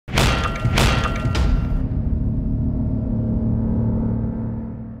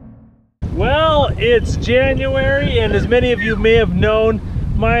It's January, and as many of you may have known,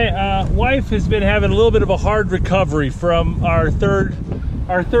 my wife has been having a little bit of a hard recovery from our third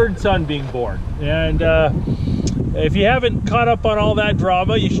son being born. And if you haven't caught up on all that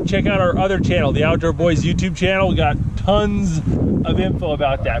drama, you should check out our other channel, the Outdoor Boys YouTube channel. We got tons of info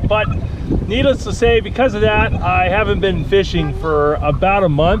about that. But needless to say, because of that, I haven't been fishing for about a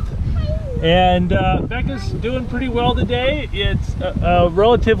month. And Becca's doing pretty well today. It's a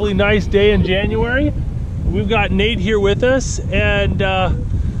relatively nice day in January. We've got Nate here with us, and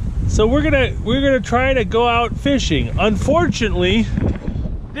so we're gonna try to go out fishing. Unfortunately,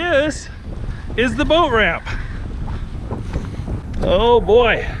 this is the boat ramp. Oh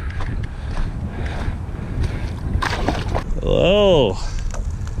boy. Oh,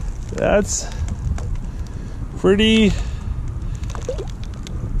 that's pretty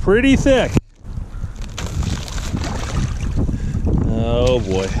thick. Oh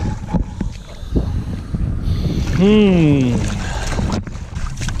boy.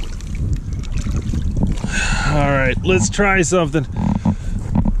 All right, let's try something.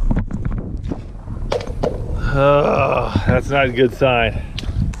 Oh, that's not a good sign.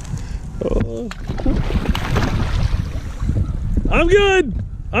 Oh. I'm good.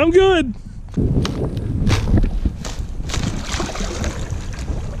 I'm good.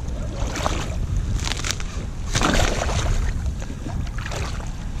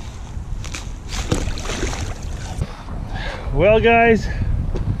 Well, guys,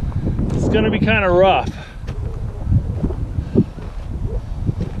 it's gonna be kind of rough.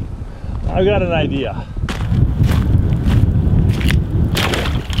 I've got an idea.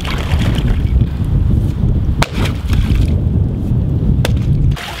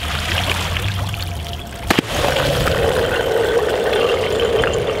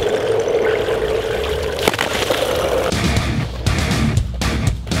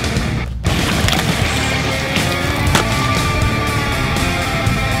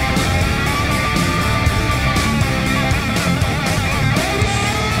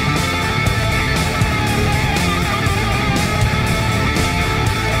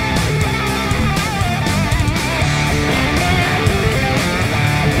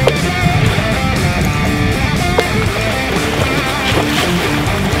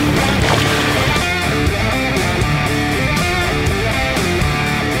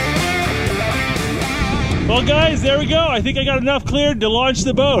 Well, guys, there we go. I think I got enough cleared to launch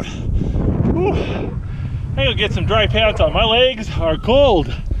the boat. Whew. I gotta get some dry pants on. My legs are cold.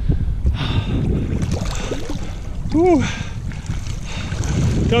 Whew.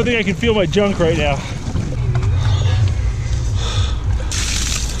 Don't think I can feel my junk right now.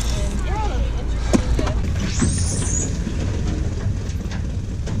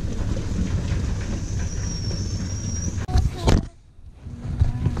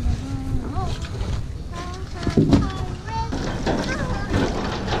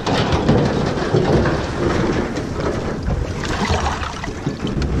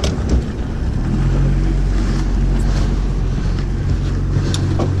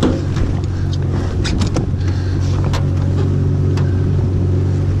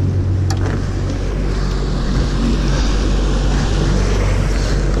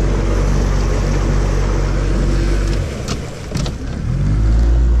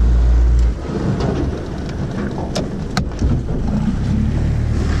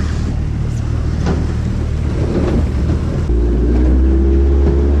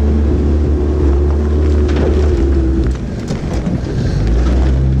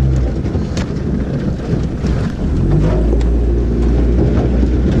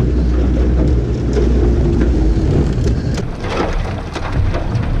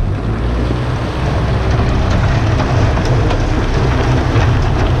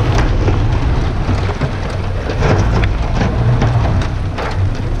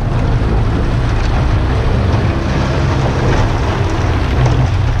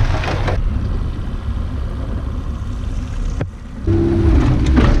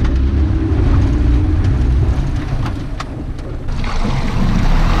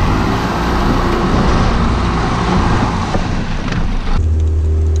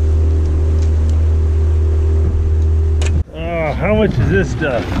 How much is this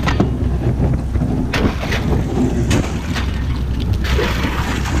stuff?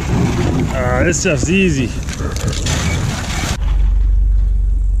 This stuff's easy.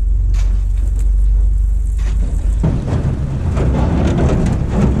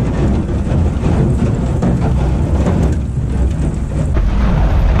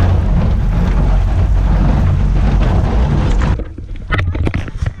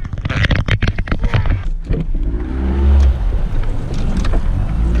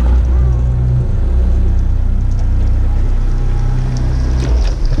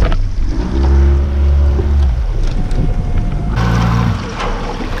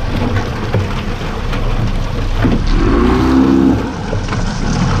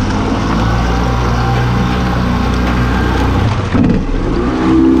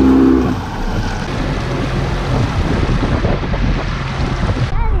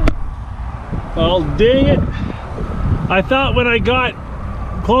 Oh, dang it. I thought when I got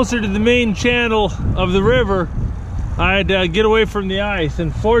closer to the main channel of the river, I'd get away from the ice.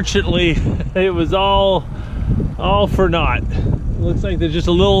 Unfortunately, it was all for naught. Looks like there's just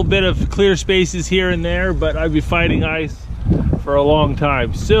a little bit of clear spaces here and there, but I'd be fighting ice for a long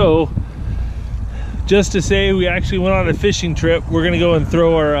time. So, just to say, we actually went on a fishing trip. We're gonna go and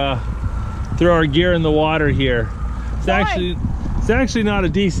throw our gear in the water here. It's actually not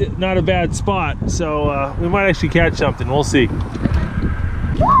a bad spot. So we might actually catch something. We'll see.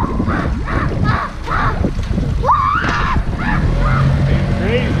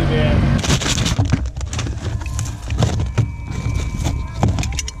 Crazy, man.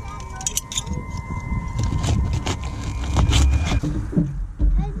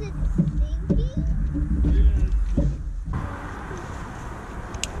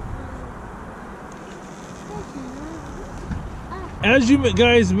 As you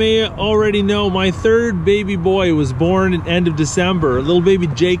guys may already know, my third baby boy was born at the end of December, little baby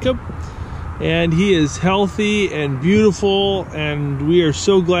Jacob, and he is healthy and beautiful, and we are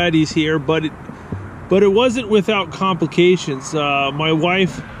so glad he's here. But it wasn't without complications. My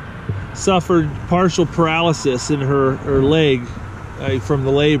wife suffered partial paralysis in her leg from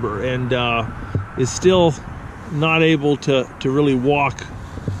the labor, and is still not able to really walk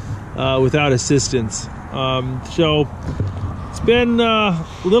without assistance. So it's been a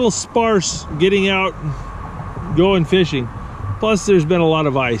little sparse getting out and going fishing. Plus there's been a lot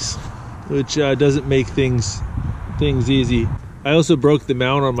of ice, which doesn't make things easy. I also broke the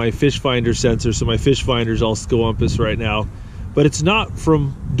mount on my fish finder sensor, so my fish finder's all scumpus right now. But it's not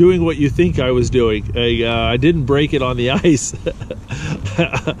from doing what you think I was doing. I didn't break it on the ice.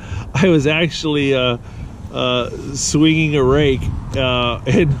 I was actually swinging a rake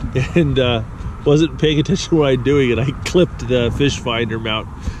and wasn't paying attention to what I'm doing, and I clipped the fish finder mount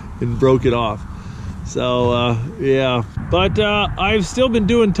and broke it off. So yeah, but I've still been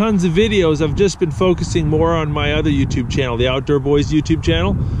doing tons of videos. I've just been focusing more on my other YouTube channel, the Outdoor Boys YouTube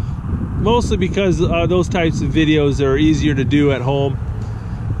channel, mostly because those types of videos are easier to do at home.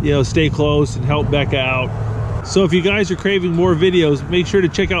 You know, stay close and help Becca out. So if you guys are craving more videos, make sure to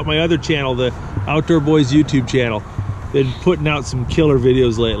check out my other channel, the Outdoor Boys YouTube channel. Been putting out some killer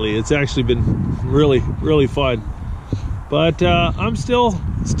videos lately. It's actually been really fun. But I'm still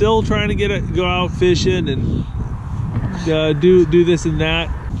trying to go out fishing and do this and that.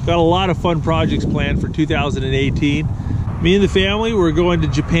 Got a lot of fun projects planned for 2018. Me and the family, we're going to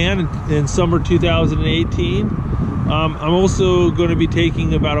Japan in summer 2018. I'm also going to be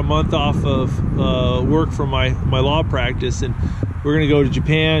taking about a month off of work from my law practice, and we're going to go to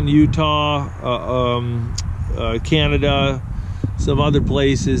Japan, Utah, Canada, some other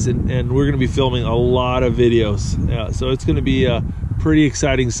places, and we're going to be filming a lot of videos. So it's going to be a pretty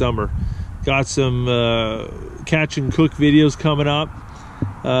exciting summer. Got some catch and cook videos coming up,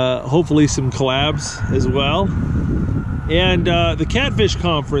 hopefully some collabs as well. And the Catfish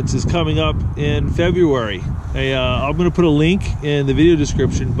Conference is coming up in February. I'm going to put a link in the video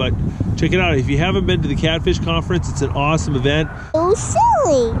description, but check it out. If you haven't been to the Catfish Conference, it's an awesome event. Oh,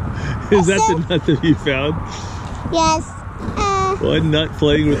 silly. Is that the nut that you found? Yes. One nut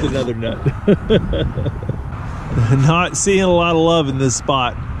playing with another nut. Not seeing a lot of love in this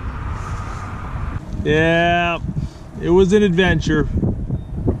spot. Yeah, it was an adventure,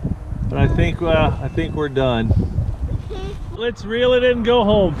 but I think we're done. Let's reel it in and go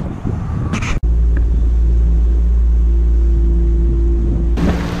home.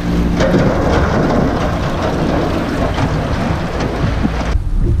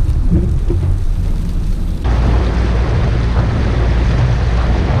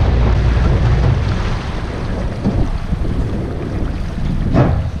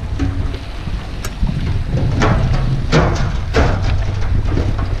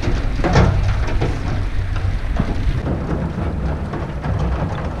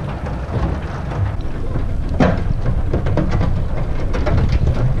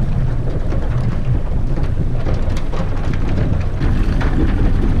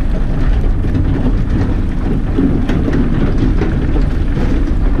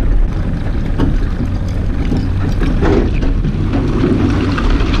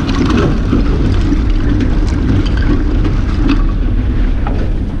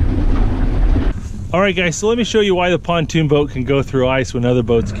 Alright guys, so let me show you why the pontoon boat can go through ice when other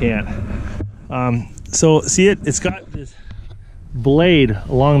boats can't. So see it? It's got this blade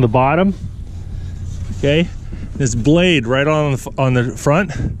along the bottom. Okay, this blade right on the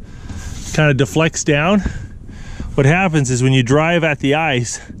front kind of deflects down. What happens is when you drive at the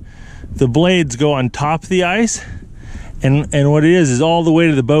ice, the blades go on top of the ice, And what it is all the weight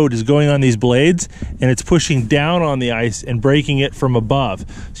of the boat is going on these blades, and it's pushing down on the ice and breaking it from above.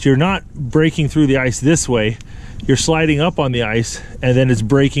 So you're not breaking through the ice this way, you're sliding up on the ice, and then it's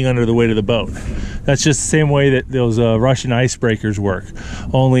breaking under the weight of the boat. That's just the same way that those Russian icebreakers work,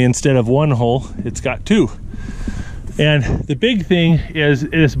 only instead of one hole, it's got two. And the big thing is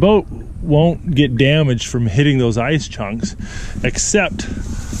this boat won't get damaged from hitting those ice chunks, except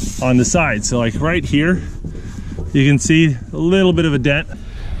on the side. So like right here, you can see a little bit of a dent,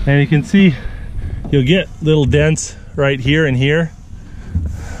 and you can see you'll get little dents right here and here.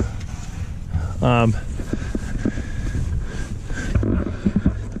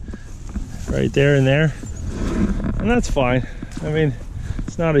 Right there and there, and that's fine. I mean,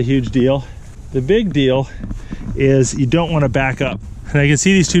 it's not a huge deal. The big deal is you don't want to back up. And I can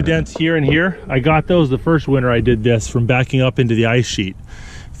see these two dents here and here. I got those the first winter I did this from backing up into the ice sheet.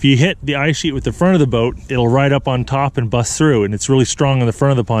 If you hit the ice sheet with the front of the boat, it'll ride up on top and bust through, and it's really strong on the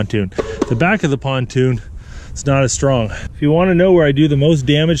front of the pontoon. The back of the pontoon, it's not as strong. If you want to know where I do the most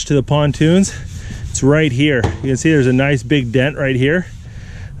damage to the pontoons, it's right here. You can see there's a nice big dent right here.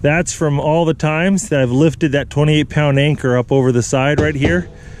 That's from all the times that I've lifted that 28-pound anchor up over the side right here,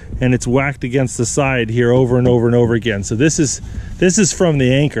 and it's whacked against the side here over and over and over again. So this is from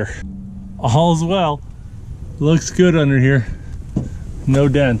the anchor. All's well. Looks good under here. No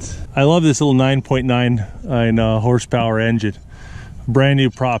dents. I love this little 9.9 horsepower engine. Brand new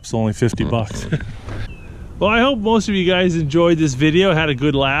props, only 50 bucks. Well, I hope most of you guys enjoyed this video, had a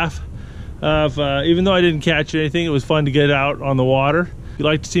good laugh. Even though I didn't catch anything, it was fun to get out on the water. If you'd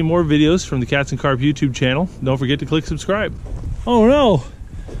like to see more videos from the Cats and Carp YouTube channel, don't forget to click subscribe. Oh no!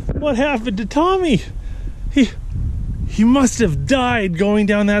 What happened to Tommy? He must have died going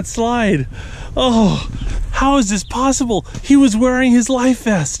down that slide. Oh, how is this possible? He was wearing his life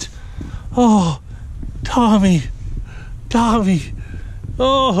vest. Oh, Tommy.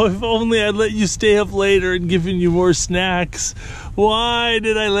 Oh, if only I'd let you stay up later and given you more snacks. Why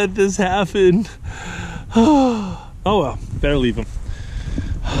did I let this happen? Oh well, better leave him.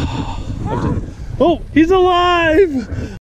 Oh, he's alive!